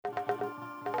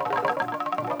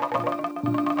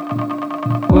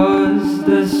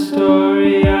the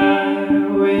story I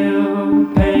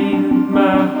will paint.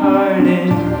 My heart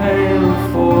in pale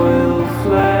foil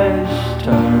flesh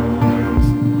tones,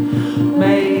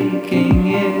 making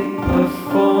it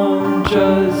perform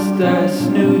just as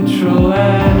neutral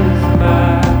as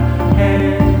my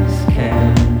hands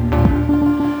can.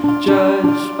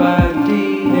 Judged by D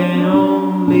and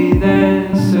only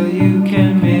then, so you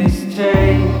can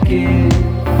mistake it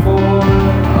for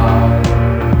art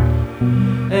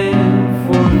and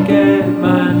forget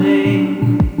my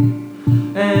name,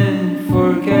 and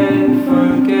forget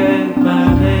my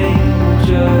name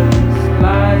just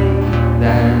like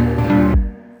that.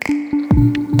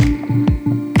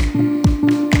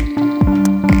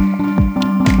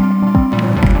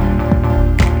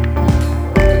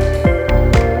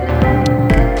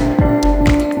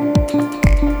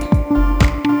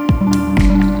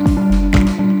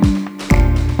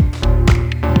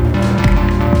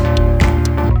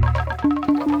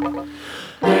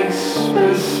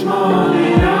 This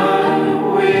morning I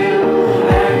will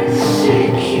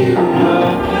execute a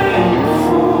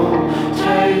painful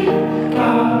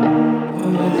take-off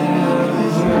of that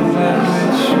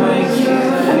which makes you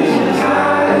feel.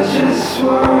 I just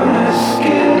wanna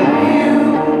skip you.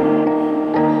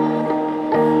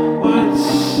 What's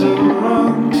so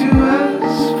wrong to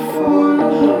ask for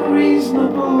a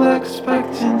reasonable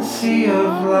expectancy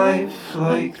of life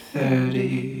like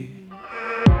 30?